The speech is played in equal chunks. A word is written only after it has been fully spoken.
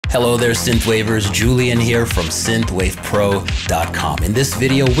Hello there, Synthwavers. Julian here from SynthwavePro.com. In this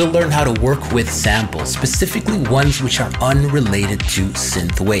video, we'll learn how to work with samples, specifically ones which are unrelated to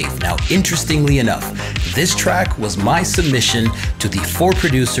synthwave. Now, interestingly enough, this track was my submission to the 4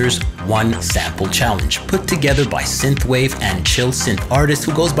 Producers 1 Sample Challenge, put together by Synthwave and chill synth artist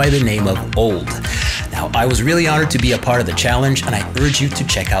who goes by the name of Old. Now, I was really honored to be a part of the challenge, and I urge you to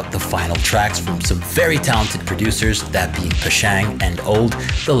check out the final tracks from some very talented producers, that being PASHANG and Old.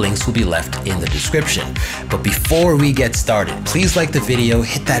 The links will be left in the description. But before we get started, please like the video,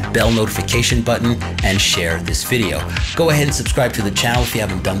 hit that bell notification button, and share this video. Go ahead and subscribe to the channel if you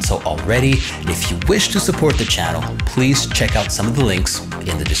haven't done so already. And if you wish to support the channel, please check out some of the links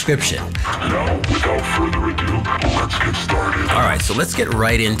in the description. Now, without further ado, let's get started. All right, so let's get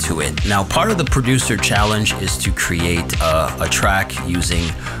right into it. Now, part of the producer challenge is to create a track using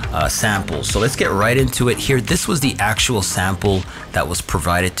samples. So let's get right into it here. This was the actual sample that was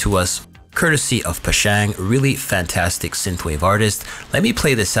provided to us courtesy of PASHANG, really fantastic synthwave artist. Let me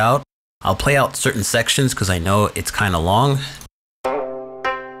play this out. I'll play out certain sections because I know it's kind of long.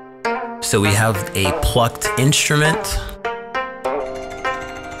 So we have a plucked instrument.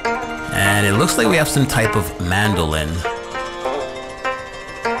 And it looks like we have some type of mandolin.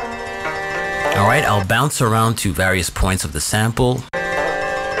 All right, I'll bounce around to various points of the sample.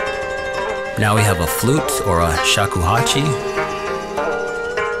 Now we have a flute or a shakuhachi,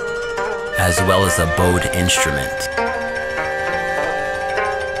 as well as a bowed instrument.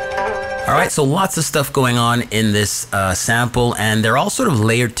 All right, so lots of stuff going on in this sample, and they're all sort of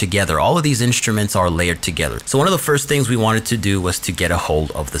layered together. All of these instruments are layered together. So one of the first things we wanted to do was to get a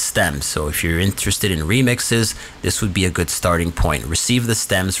hold of the stems. So if you're interested in remixes, this would be a good starting point. Receive the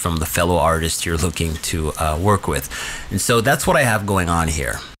stems from the fellow artist you're looking to work with. And so that's what I have going on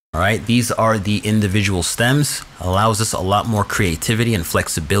here. All right, these are the individual stems. Allows us a lot more creativity and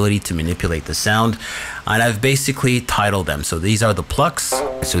flexibility to manipulate the sound. And I've basically titled them. So these are the plucks.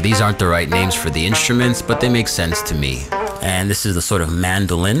 So these aren't the right names for the instruments, but they make sense to me. And this is the sort of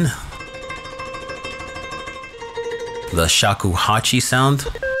mandolin, the shakuhachi sound,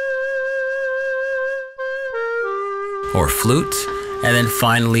 or flute. And then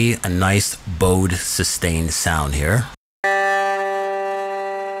finally, a nice bowed sustained sound here.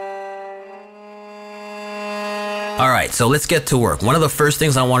 All right, so let's get to work. One of the first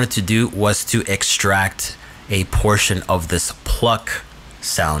things I wanted to do was to extract a portion of this pluck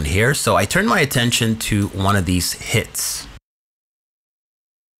sound here. So I turned my attention to one of these hits.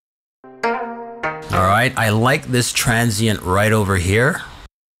 All right, I like this transient right over here.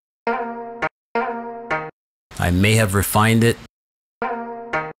 I may have refined it.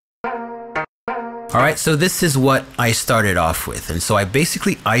 All right, so this is what I started off with. And so I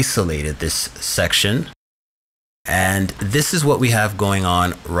basically isolated this section. And this is what we have going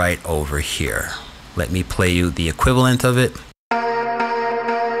on right over here. Let me play you the equivalent of it.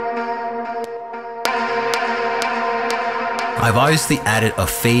 I've obviously added a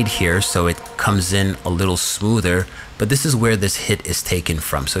fade here so it comes in a little smoother, but this is where this hit is taken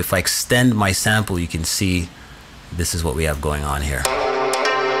from. So if I extend my sample, you can see this is what we have going on here.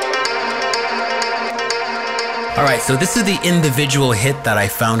 All right, so this is the individual hit that I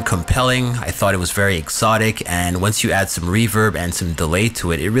found compelling. I thought it was very exotic, and once you add some reverb and some delay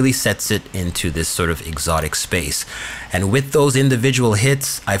to it, it really sets it into this sort of exotic space. And with those individual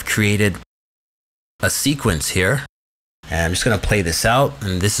hits, I've created a sequence here. And I'm just gonna play this out,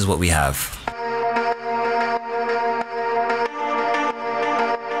 and this is what we have.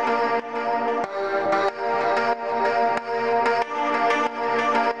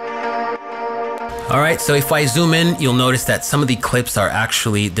 All right, so if I zoom in, you'll notice that some of the clips are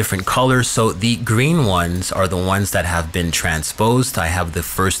actually different colors. So the green ones are the ones that have been transposed. I have the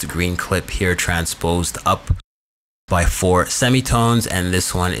first green clip here transposed up by 4 semitones, and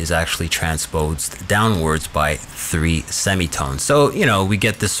this one is actually transposed downwards by 3 semitones. So, you know, we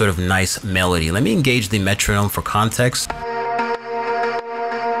get this sort of nice melody. Let me engage the metronome for context.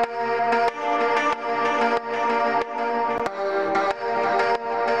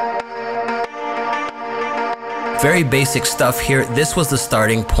 Very basic stuff here. This was the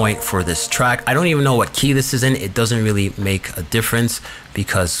starting point for this track. I don't even know what key this is in. It doesn't really make a difference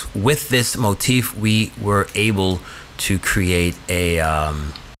because with this motif, we were able to create a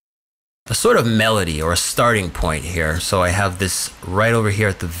sort of melody or a starting point here. So I have this right over here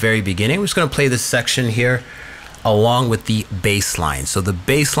at the very beginning. I'm just gonna play this section here along with the bass line. So the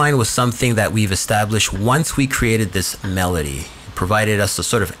bass line was something that we've established once we created this melody. It provided us a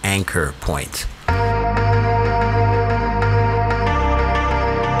sort of anchor point.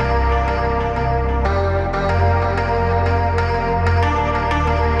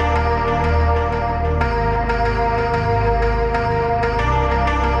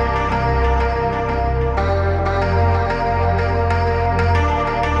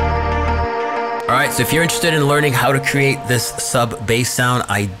 right, so if you're interested in learning how to create this sub bass sound,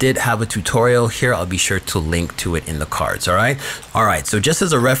 I did have a tutorial here. I'll be sure to link to it in the cards, all right? All right, so just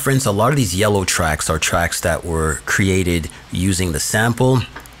as a reference, a lot of these yellow tracks are tracks that were created using the sample.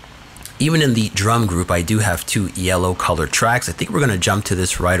 Even in the drum group, I do have 2 yellow colored tracks. I think we're gonna jump to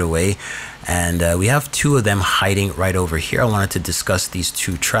this right away. And we have 2 of them hiding right over here. I wanted to discuss these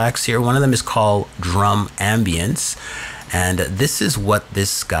 2 tracks here. One of them is called Drum Ambience. And this is what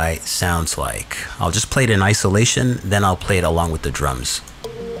this guy sounds like. I'll just play it in isolation, then I'll play it along with the drums.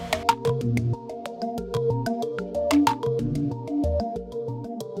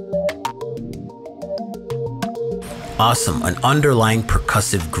 Awesome, an underlying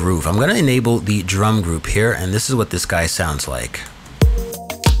percussive groove. I'm gonna enable the drum group here, and this is what this guy sounds like.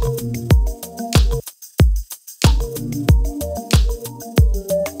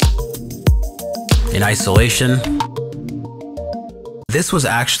 In isolation. This was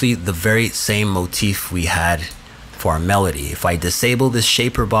actually the very same motif we had for our melody. If I disable this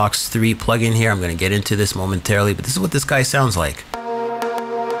ShaperBox 3 plugin here, I'm going to get into this momentarily, but this is what this guy sounds like.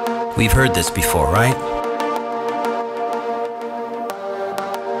 We've heard this before, right?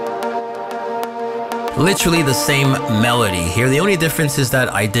 Literally the same melody here. The only difference is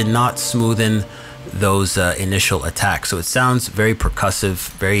that I did not smoothen those initial attacks. So it sounds very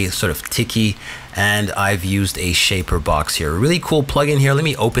percussive, very sort of ticky, and I've used a ShaperBox here. A really cool plugin here. Let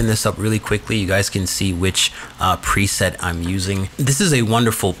me open this up really quickly. You guys can see which preset I'm using. This is a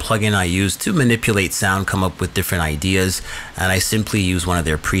wonderful plugin I use to manipulate sound, come up with different ideas, and I simply use one of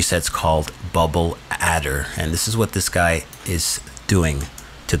their presets called Bubble Adder. And this is what this guy is doing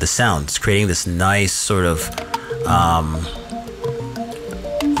to the sound. It's creating this nice sort of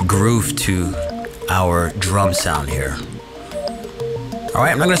groove to our drum sound here. All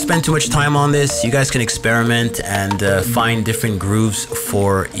right, I'm not gonna spend too much time on this. You guys can experiment and find different grooves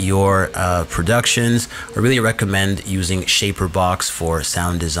for your productions. I really recommend using ShaperBox for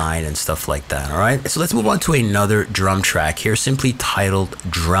sound design and stuff like that, all right? So let's move on to another drum track here, simply titled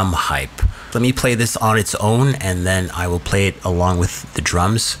Drum Hype. Let me play this on its own, and then I will play it along with the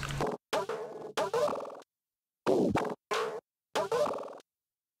drums.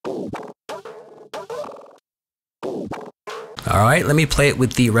 All right, let me play it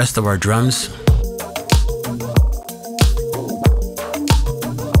with the rest of our drums.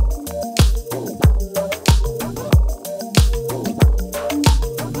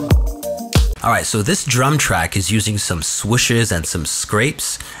 All right, so this drum track is using some swooshes and some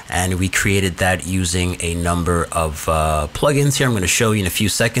scrapes, and we created that using a number of plugins here. I'm going to show you in a few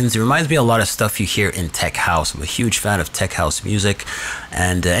seconds. It reminds me a lot of stuff you hear in tech house. I'm a huge fan of tech house music.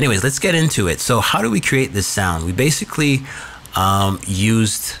 And anyways, let's get into it. So how do we create this sound? We basically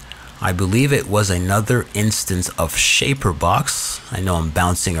used, I believe it was another instance of ShaperBox. I know I'm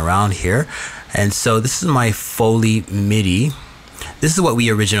bouncing around here. And so this is my Foley MIDI. This is what we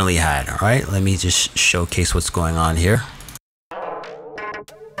originally had, all right? Let me just showcase what's going on here.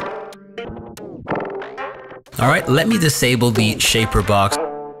 All right, let me disable the ShaperBox.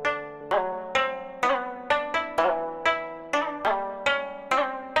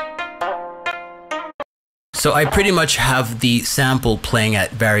 So I pretty much have the sample playing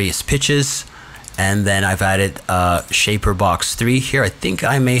at various pitches, and then I've added ShaperBox 3 here. I think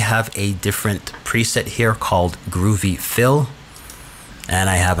I may have a different preset here called Groovy Fill. And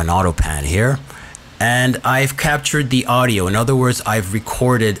I have an auto pan here, and I've captured the audio. In other words, I've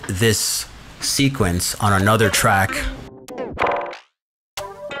recorded this sequence on another track,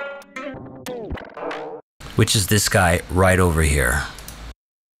 which is this guy right over here.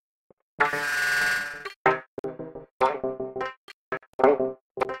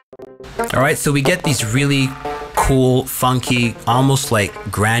 All right, so we get these really cool, funky, almost like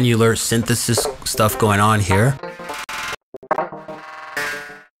granular synthesis stuff going on here.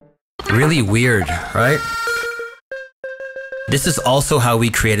 Really weird, right? This is also how we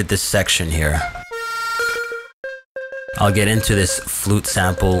created this section here. I'll get into this flute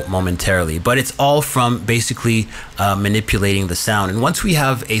sample momentarily, but it's all from basically manipulating the sound. And once we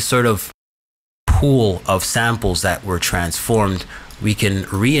have a sort of pool of samples that were transformed, we can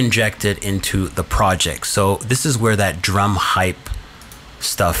re-inject it into the project. So this is where that drum hype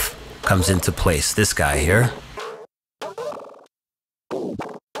stuff comes into place. This guy here.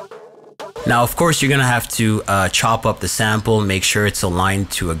 Now, of course, you're going to have to chop up the sample, make sure it's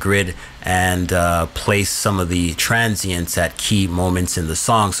aligned to a grid, and place some of the transients at key moments in the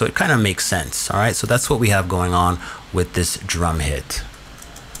song. So it kind of makes sense. All right. So that's what we have going on with this drum hit.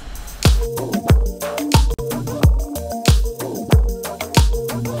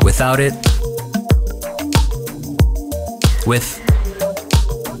 Without it, with,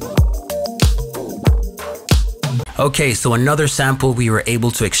 Okay, so another sample we were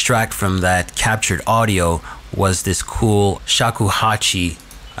able to extract from that captured audio was this cool shakuhachi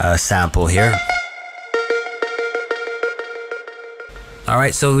sample here. All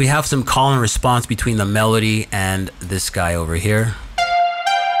right, so we have some call and response between the melody and this guy over here.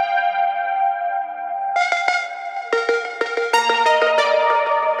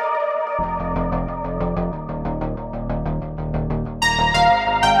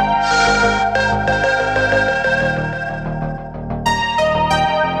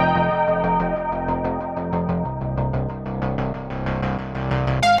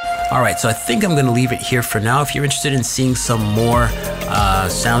 All right, so I think I'm gonna leave it here for now. If you're interested in seeing some more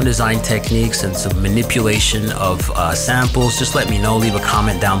sound design techniques and some manipulation of samples, just let me know, leave a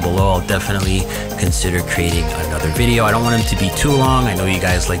comment down below. I'll definitely consider creating another video. I don't want them to be too long. I know you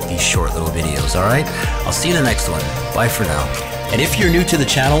guys like these short little videos, all right? I'll see you in the next one. Bye for now. And if you're new to the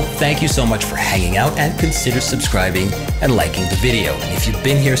channel, thank you so much for hanging out, and consider subscribing and liking the video. And if you've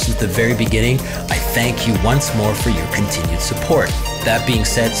been here since the very beginning, I thank you once more for your continued support. That being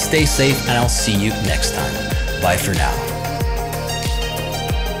said, stay safe, and I'll see you next time. Bye for now.